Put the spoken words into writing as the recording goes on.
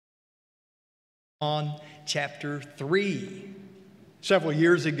on chapter 3. Several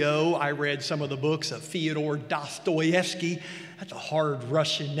years ago, I read some of the books of Fyodor Dostoevsky. That's a hard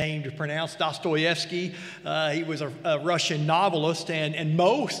Russian name to pronounce, Dostoevsky. He was a Russian novelist, and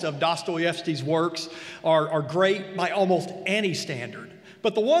most of Dostoevsky's works are great by almost any standard.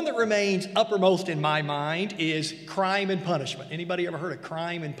 But the one that remains uppermost in my mind is Crime and Punishment. Anybody ever heard of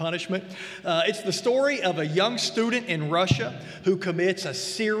Crime and Punishment? It's the story of a young student in Russia who commits a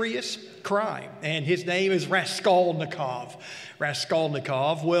serious crime, and his name is Raskolnikov.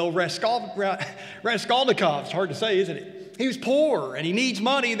 Raskolnikov, it's hard to say, isn't it? He was poor and he needs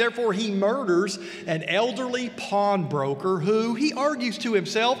money, therefore he murders an elderly pawnbroker who he argues to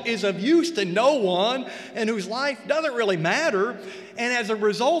himself is of use to no one and whose life doesn't really matter. And as a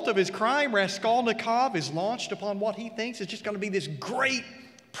result of his crime, Raskolnikov is launched upon what he thinks is just going to be this great,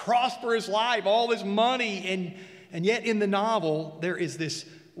 prosperous life, all this money. And yet in the novel, there is this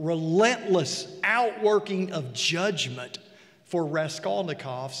relentless outworking of judgment for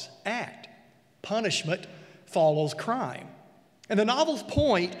Raskolnikov's act. Punishment follows crime. And the novel's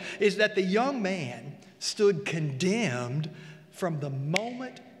point is that the young man stood condemned from the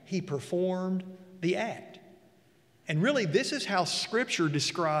moment he performed the act. And really, this is how Scripture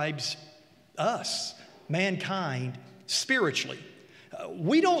describes us, mankind, spiritually.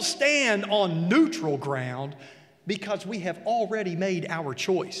 We don't stand on neutral ground because we have already made our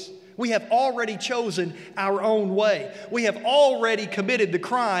choice. We have already chosen our own way. We have already committed the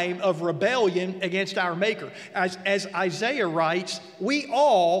crime of rebellion against our Maker. As Isaiah writes, we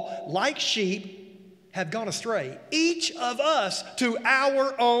all, like sheep, have gone astray, each of us to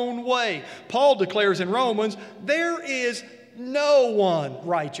our own way. Paul declares in Romans, there is no one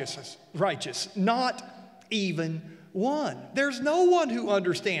righteous, not even one. There's no one who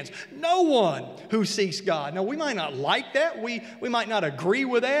understands, no one who seeks God. Now, we might not like that, we might not agree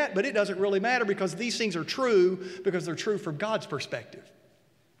with that, but it doesn't really matter because these things are true because they're true from God's perspective.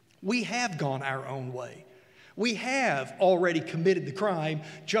 We have gone our own way. We have already committed the crime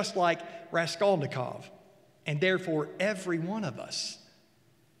just like Raskolnikov. And therefore, every one of us,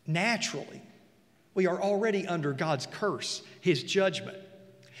 naturally, we are already under God's curse, His judgment.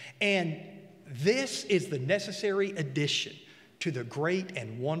 And this is the necessary addition to the great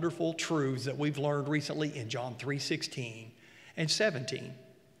and wonderful truths that we've learned recently in John 3:16 and 17.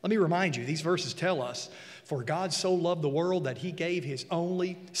 Let me remind you, these verses tell us, for God so loved the world that He gave His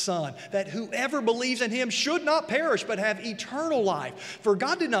only Son, that whoever believes in Him should not perish but have eternal life. For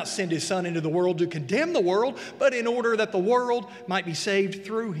God did not send His Son into the world to condemn the world, but in order that the world might be saved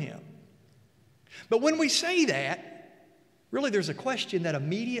through Him. But when we say that, really there's a question that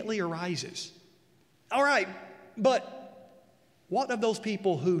immediately arises. All right, but what of those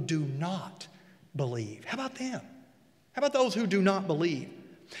people who do not believe? How about them? How about those who do not believe?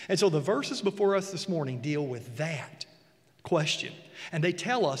 And so the verses before us this morning deal with that question. And they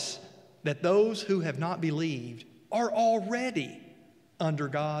tell us that those who have not believed are already under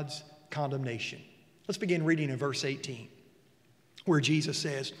God's condemnation. Let's begin reading in verse 18, where Jesus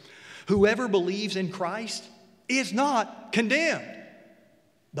says, whoever believes in Christ is not condemned,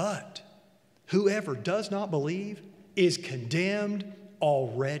 but whoever does not believe is condemned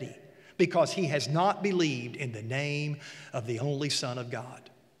already because he has not believed in the name of the only Son of God.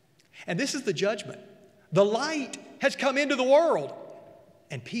 And this is the judgment. The light has come into the world,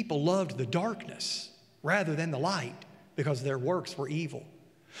 and people loved the darkness rather than the light because their works were evil.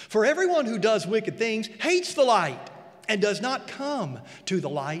 For everyone who does wicked things hates the light and does not come to the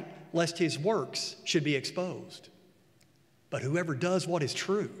light lest his works should be exposed. But whoever does what is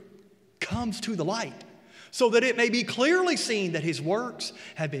true comes to the light, so that it may be clearly seen that his works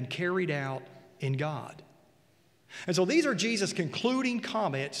have been carried out in God. And so these are Jesus' concluding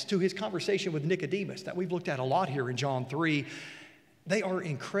comments to his conversation with Nicodemus that we've looked at a lot here in John 3. They are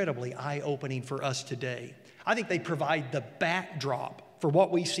incredibly eye-opening for us today. I think they provide the backdrop for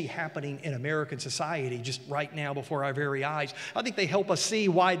what we see happening in American society just right now before our very eyes. I think they help us see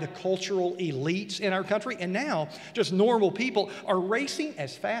why the cultural elites in our country and now just normal people are racing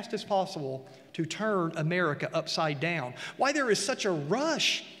as fast as possible to turn America upside down. Why there is such a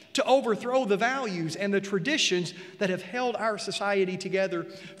rush to overthrow the values and the traditions that have held our society together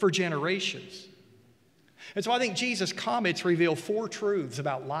for generations. And so I think Jesus' comments reveal 4 truths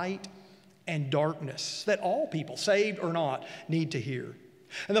about light and darkness that all people, saved or not, need to hear.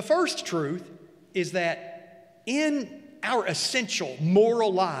 And the first truth is that in our essential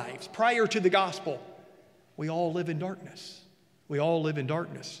moral lives prior to the gospel, we all live in darkness. We all live in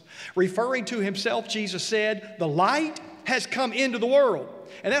darkness. Referring to himself, Jesus said, the light has come into the world.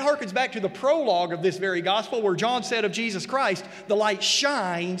 And that harkens back to the prologue of this very gospel where John said of Jesus Christ, the light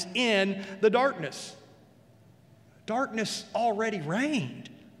shines in the darkness. Darkness already reigned.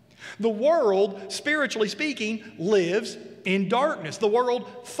 The world, spiritually speaking, lives in darkness. The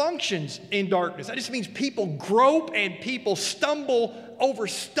world functions in darkness. That just means people grope and people stumble over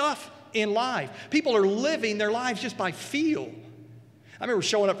stuff in life. People are living their lives just by feel. I remember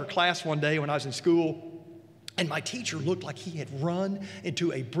showing up for class one day when I was in school, and my teacher looked like he had run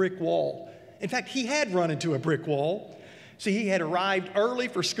into a brick wall. In fact, he had run into a brick wall. See, he had arrived early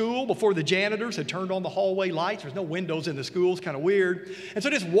for school before the janitors had turned on the hallway lights. There's no windows in the school. It's kind of weird. And so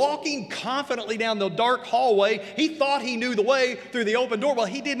just walking confidently down the dark hallway, he thought he knew the way through the open door. Well,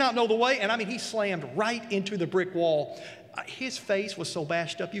 he did not know the way. And I mean, he slammed right into the brick wall. His face was so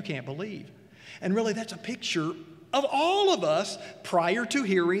bashed up you can't believe. And really, that's a picture of all of us prior to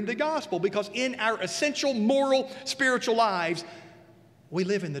hearing the gospel. Because in our essential moral, spiritual lives, we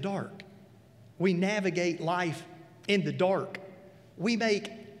live in the dark. We navigate life in the dark. We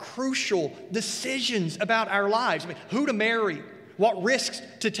make crucial decisions about our lives. I mean, who to marry, what risks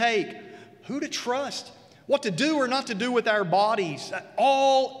to take, who to trust, what to do or not to do with our bodies,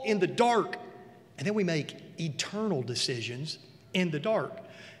 all in the dark. And then we make eternal decisions in the dark.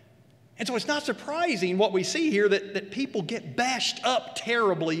 And so it's not surprising what we see here that people get bashed up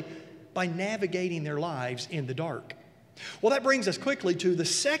terribly by navigating their lives in the dark. Well, that brings us quickly to the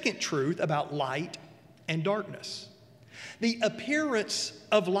second truth about light and darkness. The appearance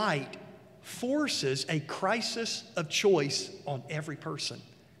of light forces a crisis of choice on every person.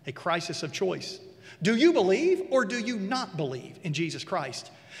 A crisis of choice. Do you believe or do you not believe in Jesus Christ?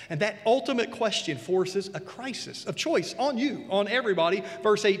 And that ultimate question forces a crisis of choice on you, on everybody.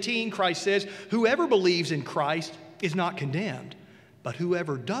 Verse 18, Christ says, whoever believes in Christ is not condemned, but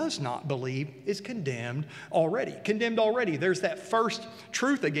whoever does not believe is condemned already. Condemned already. There's that first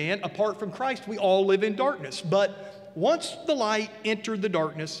truth again. Apart from Christ, we all live in darkness. But once the light entered the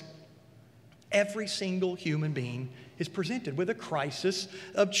darkness, every single human being is presented with a crisis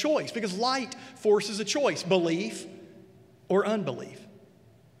of choice because light forces a choice, belief or unbelief.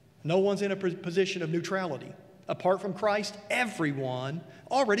 No one's in a position of neutrality. Apart from Christ, everyone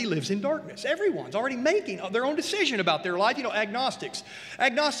already lives in darkness. Everyone's already making their own decision about their life. You know, agnostics.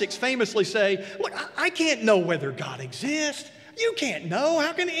 Agnostics famously say, look, I can't know whether God exists. You can't know.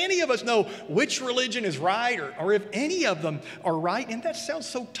 How can any of us know which religion is right or if any of them are right? And that sounds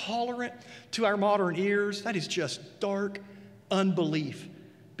so tolerant to our modern ears. That is just dark unbelief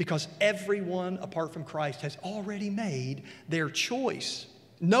because everyone apart from Christ has already made their choice.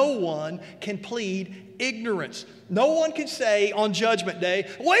 No one can plead ignorance. No one can say on Judgment Day,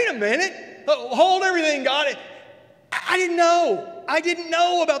 wait a minute, hold everything, God. I didn't know. I didn't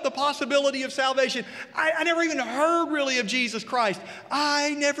know about the possibility of salvation. I never even heard really of Jesus Christ.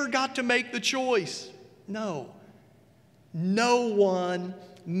 I never got to make the choice. No. No one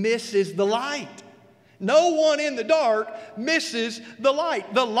misses the light. No one in the dark misses the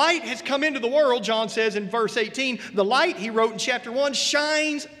light. The light has come into the world, John says in verse 18. The light, he wrote in chapter 1,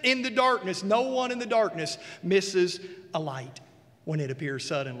 shines in the darkness. No one in the darkness misses a light when it appears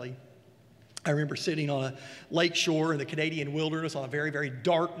suddenly. I remember sitting on a lake shore in the Canadian wilderness on a very, very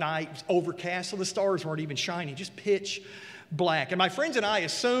dark night. It was overcast, so the stars weren't even shining, just pitch black. And my friends and I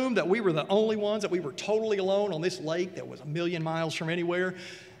assumed that we were the only ones, that we were totally alone on this lake that was 1,000,000 miles from anywhere.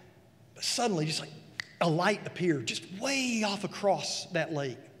 But suddenly, just like a light appeared just way off across that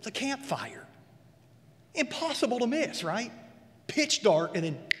lake. It's a campfire. Impossible to miss, right? Pitch dark, and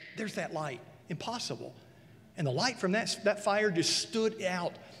then there's that light. Impossible. And the light from that fire just stood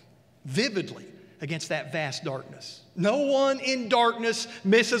out vividly against that vast darkness. No one in darkness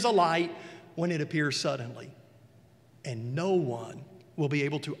misses a light when it appears suddenly. And no one will be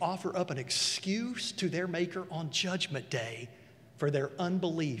able to offer up an excuse to their Maker on Judgment Day for their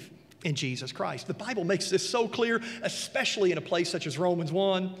unbelief in Jesus Christ. The Bible makes this so clear, especially in a place such as Romans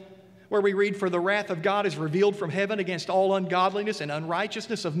 1, where we read, for the wrath of God is revealed from heaven against all ungodliness and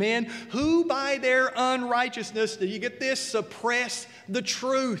unrighteousness of men, who by their unrighteousness, do you get this, suppress the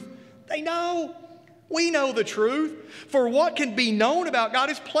truth. They know. We know the truth. For what can be known about God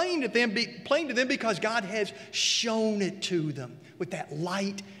is plain to them because God has shown it to them with that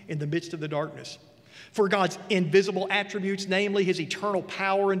light in the midst of the darkness. For God's invisible attributes, namely his eternal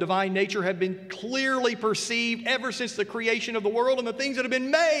power and divine nature, have been clearly perceived ever since the creation of the world and the things that have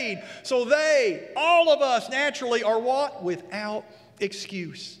been made. So they, all of us naturally, are what? Without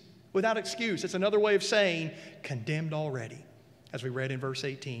excuse. Without excuse. It's another way of saying condemned already. As we read in verse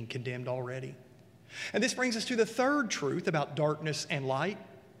 18, condemned already. And this brings us to the third truth about darkness and light.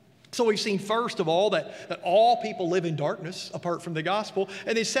 So we've seen, first of all, that all people live in darkness apart from the gospel.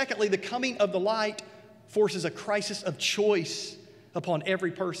 And then secondly, the coming of the light forces a crisis of choice upon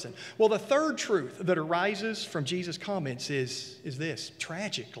every person. Well, the third truth that arises from Jesus' comments is this: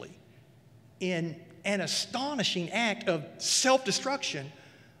 tragically, in an astonishing act of self-destruction,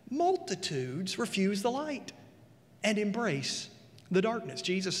 multitudes refuse the light and embrace the darkness.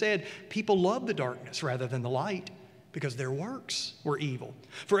 Jesus said people love the darkness rather than the light because their works were evil.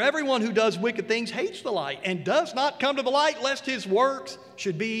 For everyone who does wicked things hates the light and does not come to the light lest his works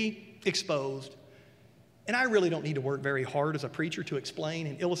should be exposed. And I really don't need to work very hard as a preacher to explain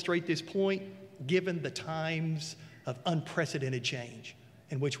and illustrate this point, given the times of unprecedented change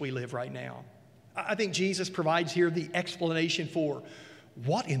in which we live right now. I think Jesus provides here the explanation for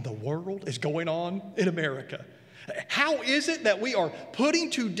what in the world is going on in America. How is it that we are putting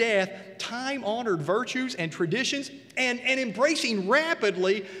to death time-honored virtues and traditions and embracing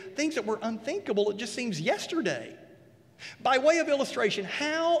rapidly things that were unthinkable, it just seems, yesterday? By way of illustration,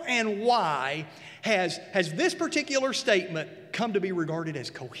 how and why has this particular statement come to be regarded as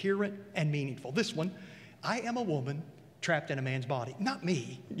coherent and meaningful? This one: I am a woman trapped in a man's body. Not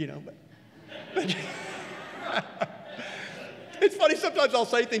me, but it's funny, sometimes I'll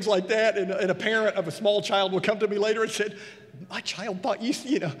say things like that, and a parent of a small child will come to me later and said, my child thought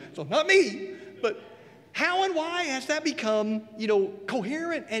so not me. But how and why has that become,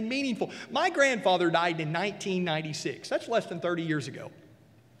 coherent and meaningful? My grandfather died in 1996. That's less than 30 years ago.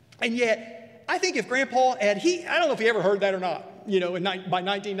 And yet, I think if Grandpa I don't know if he ever heard that or not, by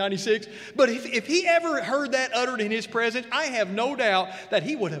 1996, but if he ever heard that uttered in his presence, I have no doubt that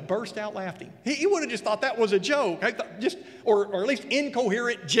he would have burst out laughing. He would have just thought that was a joke, or at least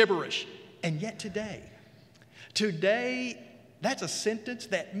incoherent gibberish. And yet today, that's a sentence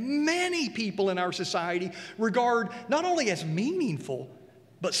that many people in our society regard not only as meaningful,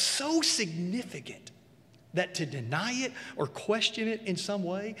 but so significant that to deny it or question it in some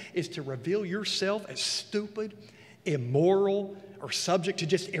way is to reveal yourself as stupid, immoral, or subject to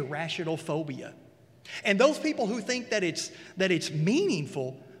just irrational phobia. And those people who think that it's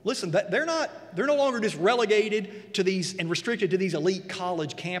meaningful, listen, they're no longer just relegated to these and restricted to these elite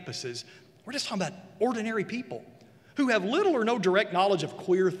college campuses. We're just talking about ordinary people who have little or no direct knowledge of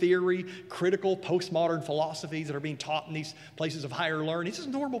queer theory, critical postmodern philosophies that are being taught in these places of higher learning. It's just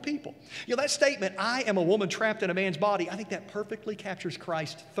normal people. That statement, I am a woman trapped in a man's body, I think that perfectly captures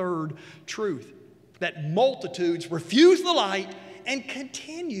Christ's third truth, that multitudes refuse the light and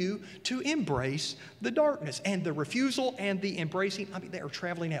continue to embrace the darkness. And the refusal and the embracing, they are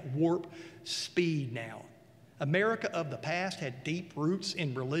traveling at warp speed now. America of the past had deep roots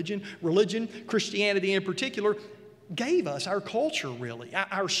in religion. Christianity in particular, gave us our culture, really,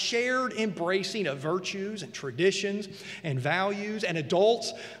 our shared embracing of virtues and traditions and values. And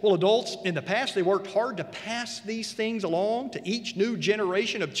adults in the past, they worked hard to pass these things along to each new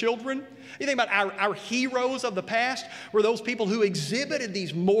generation of children. You think about our heroes of the past were those people who exhibited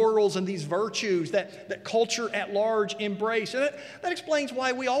these morals and these virtues that culture at large embraced. And that explains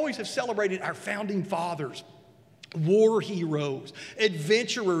why we always have celebrated our founding fathers, war heroes,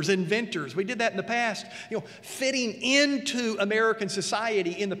 adventurers, inventors. We did that in the past. Fitting into American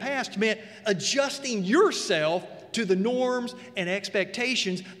society in the past meant adjusting yourself to the norms and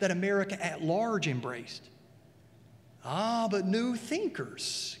expectations that America at large embraced. But new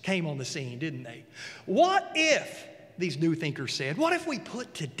thinkers came on the scene, didn't they? What if, these new thinkers said, what if we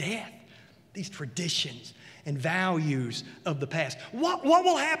put to death these traditions and values of the past? What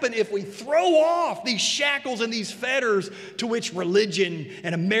will happen if we throw off these shackles and these fetters to which religion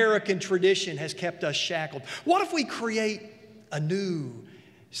and American tradition has kept us shackled? What if we create a new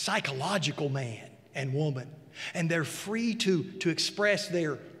psychological man and woman, and they're free to express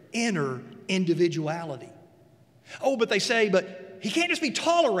their inner individuality? But they say, but he can't just be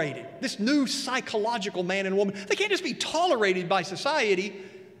tolerated. This new psychological man and woman, they can't just be tolerated by society.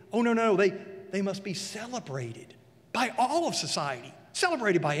 No, they must be celebrated by all of society,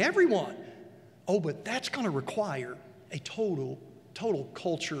 celebrated by everyone. But that's going to require a total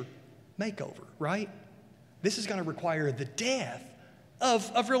culture makeover, right? This is going to require the death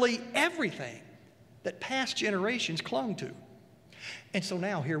of really everything that past generations clung to. And so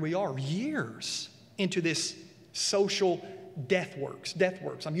now here we are, years into this social death works.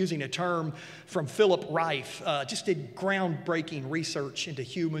 I'm using a term from Philip Reif, just did groundbreaking research into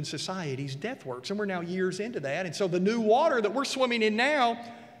human society's death works. And we're now years into that. And so the new water that we're swimming in now,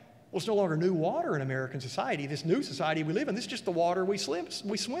 it's no longer new water in American society. This new society we live in, this is just the water we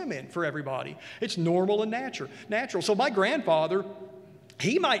swim in for everybody. It's normal and natural. So my grandfather,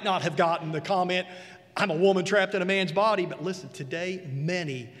 He might not have gotten the comment, I'm a woman trapped in a man's body, but listen, today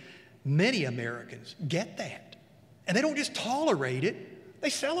many Americans get that. And they don't just tolerate it, they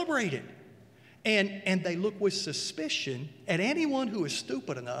celebrate it. And they look with suspicion at anyone who is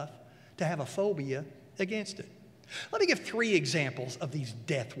stupid enough to have a phobia against it. Let me give 3 examples of these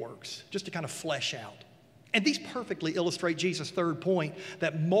death works, just to kind of flesh out. And these perfectly illustrate Jesus' third point,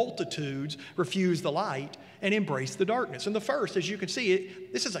 that multitudes refuse the light and embrace the darkness. And the first, as you can see,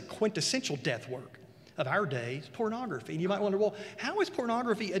 this is a quintessential death work of our days, pornography. And you might wonder, well, how is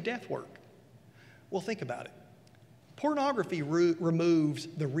pornography a death work? Well, think about it. Pornography removes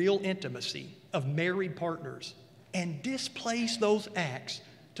the real intimacy of married partners and displays those acts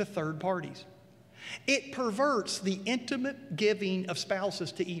to third parties. It perverts the intimate giving of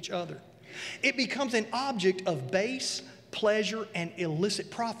spouses to each other. It becomes an object of base pleasure and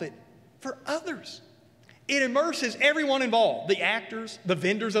illicit profit for others. It immerses everyone involved, the actors, the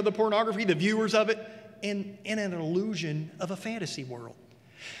vendors of the pornography, the viewers of it, in an illusion of a fantasy world.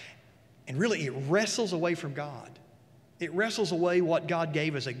 And really, it wrestles away from God. It wrestles away what God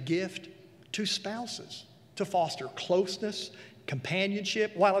gave as a gift to spouses to foster closeness,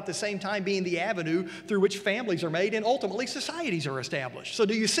 companionship, while at the same time being the avenue through which families are made and ultimately societies are established. So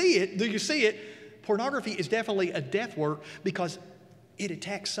do you see it? Do you see it? Pornography is definitely a death work because it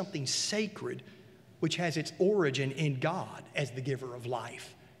attacks something sacred which has its origin in God as the giver of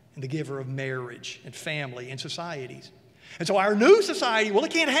life and the giver of marriage and family and societies. And so our new society, well,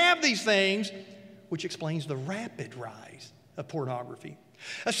 it can't have these things, which explains the rapid rise of pornography.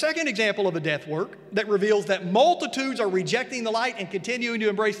 A second example of a death work that reveals that multitudes are rejecting the light and continuing to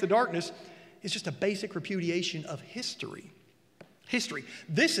embrace the darkness is just a basic repudiation of history. History.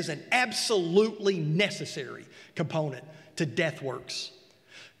 This is an absolutely necessary component to death works.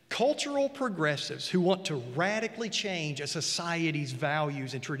 Cultural progressives who want to radically change a society's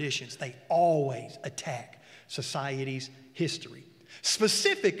values and traditions, they always attack society's history,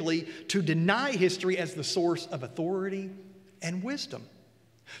 specifically to deny history as the source of authority and wisdom.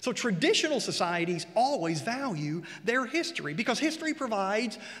 So traditional societies always value their history because history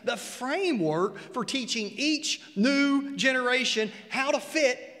provides the framework for teaching each new generation how to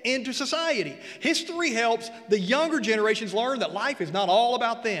fit into society. History helps the younger generations learn that life is not all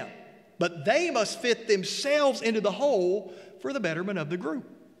about them, but they must fit themselves into the whole for the betterment of the group.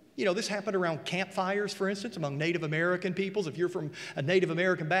 You know, this happened around campfires, for instance, among Native American peoples. If you're from a Native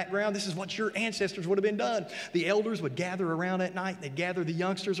American background, this is what your ancestors would have been done. The elders would gather around at night. They'd gather the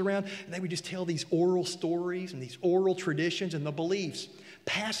youngsters around, and they would just tell these oral stories and these oral traditions and the beliefs,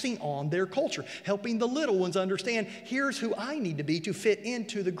 passing on their culture, helping the little ones understand, here's who I need to be to fit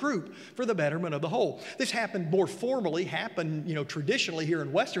into the group for the betterment of the whole. This happened more formally, traditionally here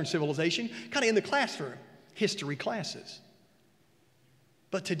in Western civilization, kind of in the classroom, history classes.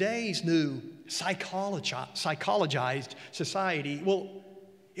 But today's new psychologized society, well,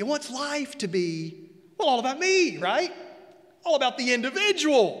 it wants life to be, all about me, right? All about the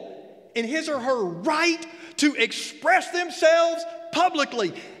individual and his or her right to express themselves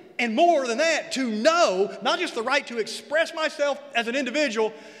publicly. And more than that, to know, not just the right to express myself as an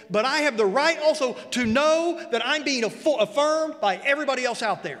individual, but I have the right also to know that I'm being affirmed by everybody else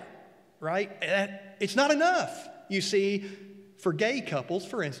out there, right? It's not enough, you see, for gay couples,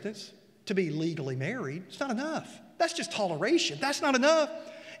 for instance, to be legally married. It's not enough. That's just toleration. That's not enough.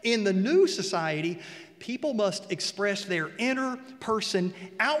 In the new society, people must express their inner person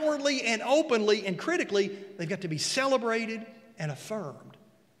outwardly and openly and critically. They've got to be celebrated and affirmed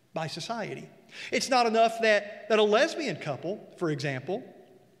by society. It's not enough that a lesbian couple, for example,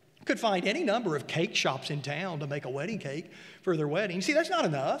 could find any number of cake shops in town to make a wedding cake for their wedding. See, that's not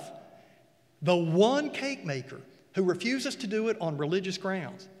enough. The one cake maker who refuses to do it on religious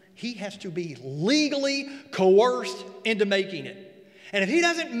grounds, he has to be legally coerced into making it. And if he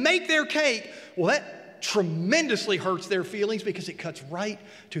doesn't make their cake, well, that tremendously hurts their feelings because it cuts right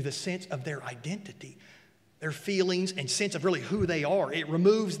to the sense of their identity, their feelings and sense of really who they are. It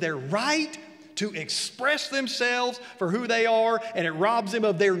removes their right to express themselves for who they are, and it robs them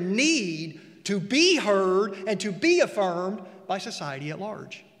of their need to be heard and to be affirmed by society at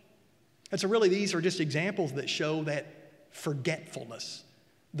large. And so really these are just examples that show that forgetfulness,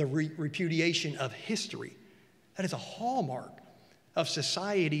 the repudiation of history, that is a hallmark of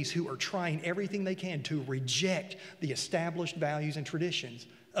societies who are trying everything they can to reject the established values and traditions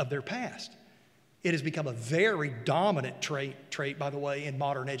of their past. It has become a very dominant trait, by the way, in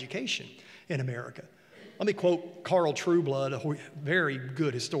modern education in America. Let me quote Carl Trueblood, a very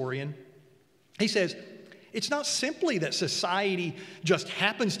good historian. He says, "It's not simply that society just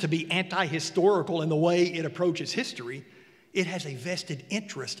happens to be anti-historical in the way it approaches history. It has a vested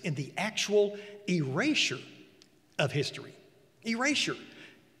interest in the actual erasure of history. Erasure.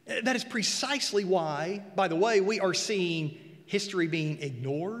 That is precisely why, by the way, we are seeing history being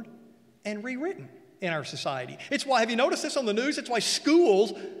ignored and rewritten in our society. It's why, have you noticed this on the news? It's why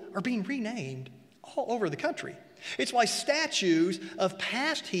schools are being renamed all over the country. It's why statues of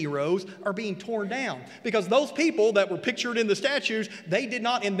past heroes are being torn down, because those people that were pictured in the statues, they did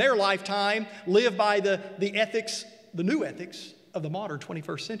not in their lifetime live by the ethics, the new ethics of the modern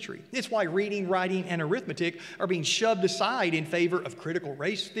 21st century. It's why reading, writing, and arithmetic are being shoved aside in favor of critical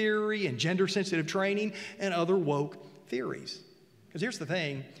race theory and gender-sensitive training and other woke theories. Because here's the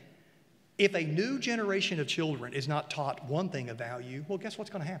thing, if a new generation of children is not taught one thing of value, well, guess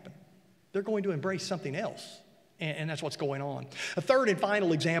what's going to happen? They're going to embrace something else, and that's what's going on. A third and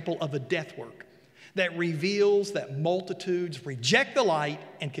final example of a death work that reveals that multitudes reject the light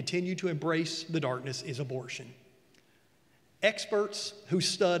and continue to embrace the darkness is abortion. Experts who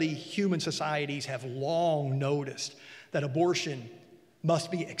study human societies have long noticed that abortion must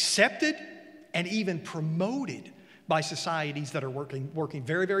be accepted and even promoted by societies that are working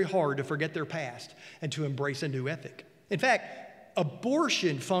very, very hard to forget their past and to embrace a new ethic. In fact,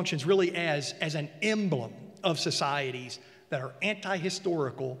 abortion functions really as an emblem of societies that are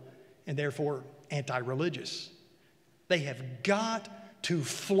anti-historical and therefore anti-religious. They have got to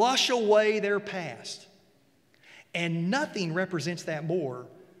flush away their past. And nothing represents that more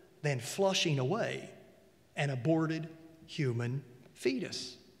than flushing away an aborted human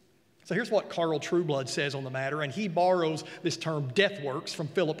fetus. So here's what Carl Trueblood says on the matter, and he borrows this term death works from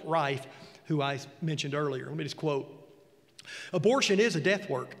Philip Reif, who I mentioned earlier. Let me just quote. Abortion is a death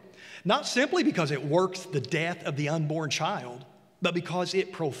work, not simply because it works the death of the unborn child, but because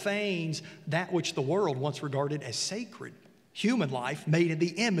it profanes that which the world once regarded as sacred. Human life made in the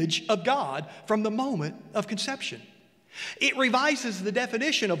image of God from the moment of conception. It revises the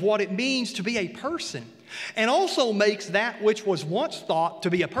definition of what it means to be a person and also makes that which was once thought to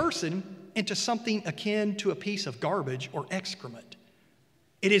be a person into something akin to a piece of garbage or excrement.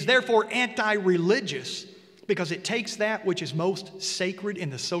 It is therefore anti-religious because it takes that which is most sacred in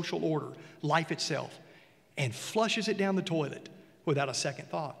the social order, life itself, and flushes it down the toilet without a second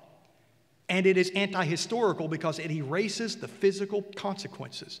thought. And it is anti-historical because it erases the physical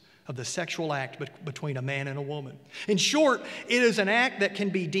consequences of the sexual act between a man and a woman. In short, it is an act that can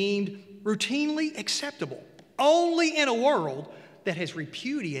be deemed routinely acceptable only in a world that has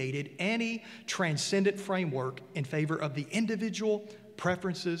repudiated any transcendent framework in favor of the individual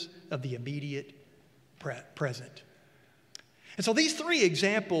preferences of the immediate present. And so these three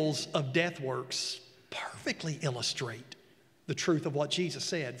examples of death works perfectly illustrate the truth of what Jesus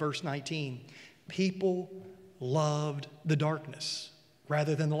said. Verse 19, people loved the darkness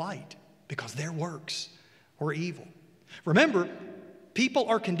rather than the light because their works were evil. Remember, people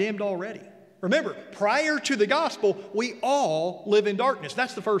are condemned already. Remember, prior to the gospel, we all live in darkness.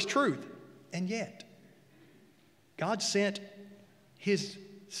 That's the first truth. And yet, God sent His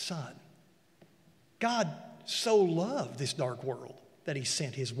Son. God so loved this dark world that He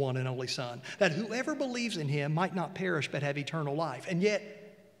sent His one and only Son, that whoever believes in Him might not perish but have eternal life. And yet,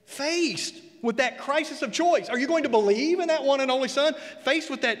 faced with that crisis of choice, are you going to believe in that one and only Son? Faced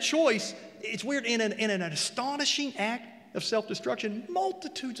with that choice, it's weird, in an astonishing act of self-destruction,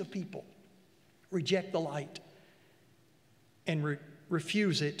 multitudes of people reject the light and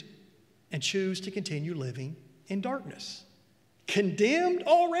refuse it and choose to continue living in darkness. Condemned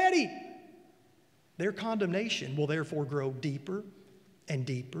already. Their condemnation will therefore grow deeper and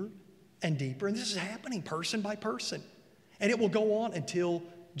deeper and deeper. And this is happening person by person. And it will go on until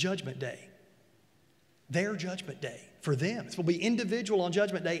Judgment Day. Their Judgment Day for them. It will be individual on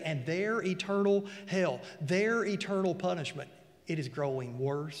Judgment Day and their eternal hell, their eternal punishment. It is growing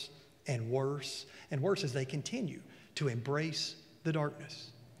worse and worse and worse as they continue to embrace the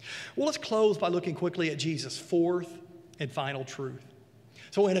darkness. Well, let's close by looking quickly at Jesus' fourth and final truth.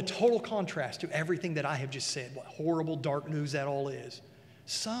 So in a total contrast to everything that I have just said, what horrible dark news that all is,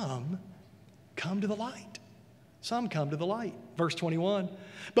 some come to the light. Some come to the light. Verse 21,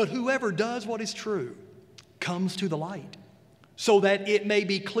 but whoever does what is true comes to the light, so that it may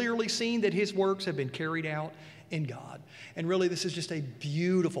be clearly seen that his works have been carried out in God. And really, this is just a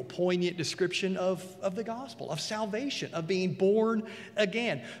beautiful, poignant description of the gospel, of salvation, of being born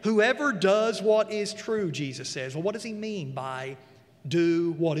again. Whoever does what is true, Jesus says. Well, what does He mean by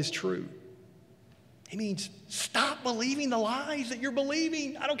do what is true? He means stop believing the lies that you're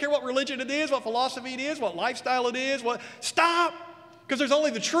believing. I don't care what religion it is, what philosophy it is, what lifestyle it is. Stop, because there's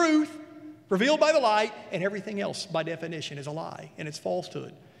only the truth revealed by the light, and everything else by definition is a lie and it's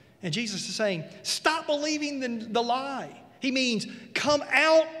falsehood. And Jesus is saying, stop believing the lie He means come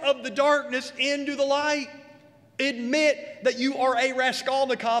out of the darkness into the light. Admit that you are a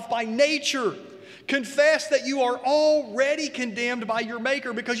Raskolnikov by nature. Confess that you are already condemned by your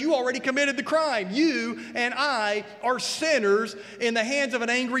Maker because you already committed the crime. You and I are sinners in the hands of an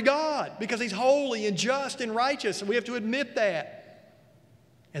angry God because He's holy and just and righteous, and we have to admit that.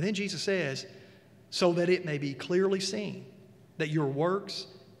 And then Jesus says, so that it may be clearly seen that your works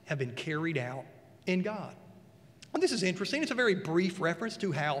have been carried out in God. And this is interesting. It's a very brief reference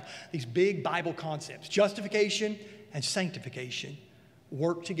to how these big Bible concepts, justification and sanctification,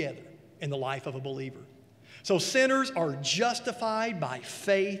 work together in the life of a believer. So sinners are justified by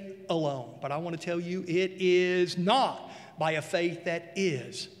faith alone. But I want to tell you, it is not by a faith that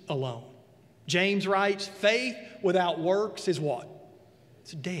is alone. James writes, faith without works is what?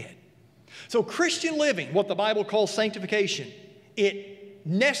 It's dead. So Christian living, what the Bible calls sanctification, it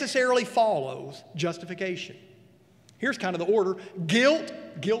necessarily follows justification. Here's kind of the order.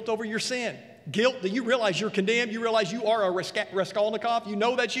 Guilt over your sin. Guilt, that you realize you're condemned. You realize you are a Raskolnikov. You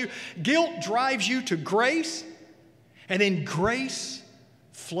know that you. Guilt drives you to grace. And then grace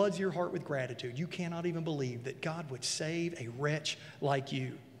floods your heart with gratitude. You cannot even believe that God would save a wretch like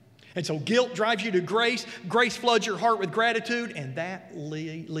you. And so guilt drives you to grace. Grace floods your heart with gratitude. And that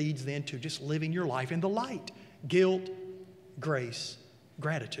leads then to just living your life in the light. Guilt, grace,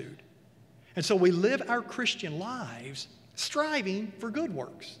 gratitude. And so we live our Christian lives striving for good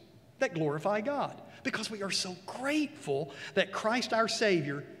works that glorify God because we are so grateful that Christ our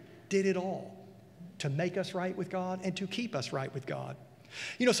Savior did it all to make us right with God and to keep us right with God.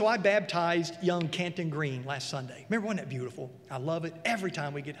 You know, so I baptized young Canton Green last Sunday. Remember, wasn't that beautiful? I love it. Every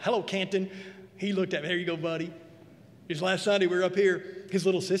time we get, hello, Canton. He looked at me, there you go, buddy. Just last Sunday we were up here. His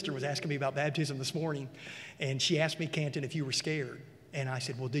little sister was asking me about baptism this morning, and she asked me, Canton, if you were scared. And I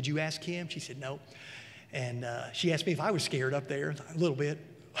said, well, did you ask him? She said, no. And she asked me if I was scared up there. A little bit.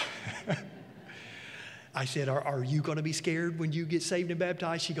 I said, are you going to be scared when you get saved and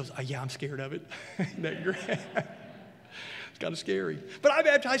baptized? She goes, yeah, I'm scared of it. Isn't that great? It's kind of scary. But I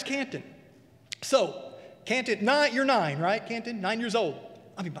baptized Canton. So, Canton, you're 9, right, Canton? 9 years old.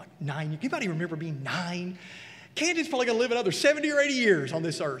 I mean, about 9. Anybody remember being 9? Canton's probably going to live another 70 or 80 years on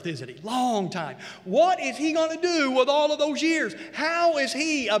this earth, isn't he? Long time. What is he going to do with all of those years? How is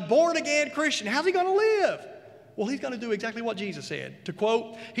he, a born-again Christian, how's he going to live? Well, he's going to do exactly what Jesus said. To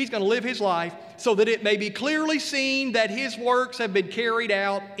quote, he's going to live his life so that it may be clearly seen that his works have been carried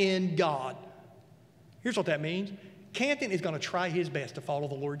out in God. Here's what that means. Canton is going to try his best to follow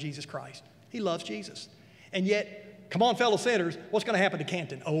the Lord Jesus Christ. He loves Jesus. And yet, come on, fellow sinners, what's going to happen to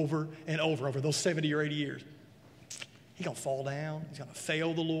Canton over and over those 70 or 80 years? He's going to fall down. He's going to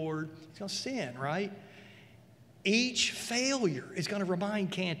fail the Lord. He's going to sin, right? Each failure is going to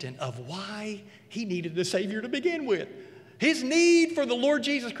remind Canton of why he needed a Savior to begin with. His need for the Lord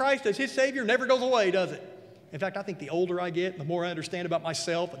Jesus Christ as his Savior never goes away, does it? In fact, I think the older I get, the more I understand about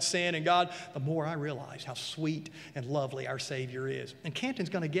myself and sin and God, the more I realize how sweet and lovely our Savior is. And Canton's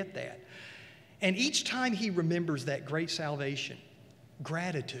going to get that. And each time he remembers that great salvation,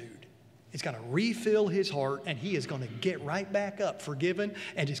 gratitude is going to refill his heart, and he is going to get right back up, forgiven,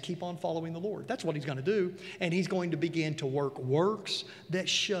 and just keep on following the Lord. That's what he's going to do. And he's going to begin to work works that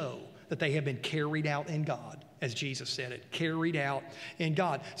show that they have been carried out in God, as Jesus said it, carried out in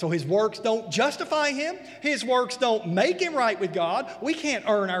God. So his works don't justify him. His works don't make him right with God. We can't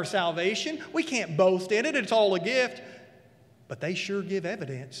earn our salvation. We can't boast in it. It's all a gift. But they sure give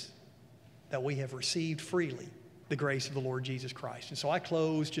evidence that we have received freely the grace of the Lord Jesus Christ. And so I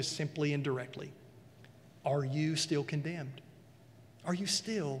close just simply and directly. Are you still condemned? Are you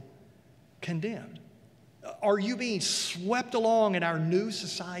still condemned? Are you being swept along in our new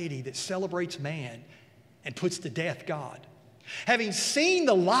society that celebrates man and puts to death God? Having seen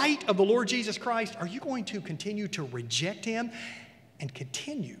the light of the Lord Jesus Christ, are you going to continue to reject him and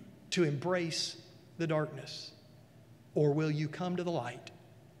continue to embrace the darkness? Or will you come to the light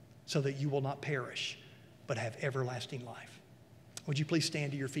so that you will not perish but have everlasting life? Would you please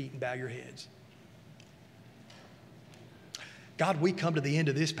stand to your feet and bow your heads? God, we come to the end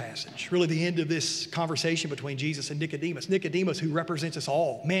of this passage, really the end of this conversation between Jesus and Nicodemus. Nicodemus, who represents us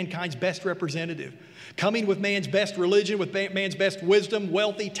all, mankind's best representative, coming with man's best religion, with man's best wisdom,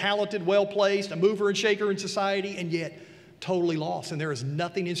 wealthy, talented, well-placed, a mover and shaker in society, and yet totally lost. And there is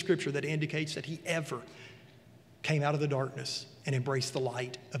nothing in Scripture that indicates that he ever came out of the darkness and embraced the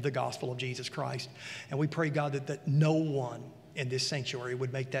light of the gospel of Jesus Christ. And we pray, God, that no one in this sanctuary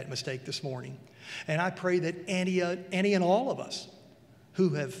would make that mistake this morning. And I pray that any and all of us who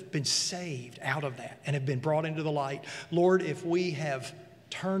have been saved out of that and have been brought into the light, Lord, if we have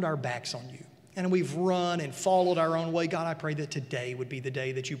turned our backs on you, and we've run and followed our own way. God, I pray that today would be the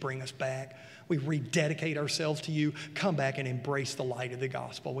day that you bring us back. We rededicate ourselves to you. Come back and embrace the light of the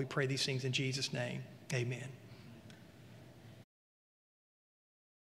gospel. We pray these things in Jesus' name. Amen.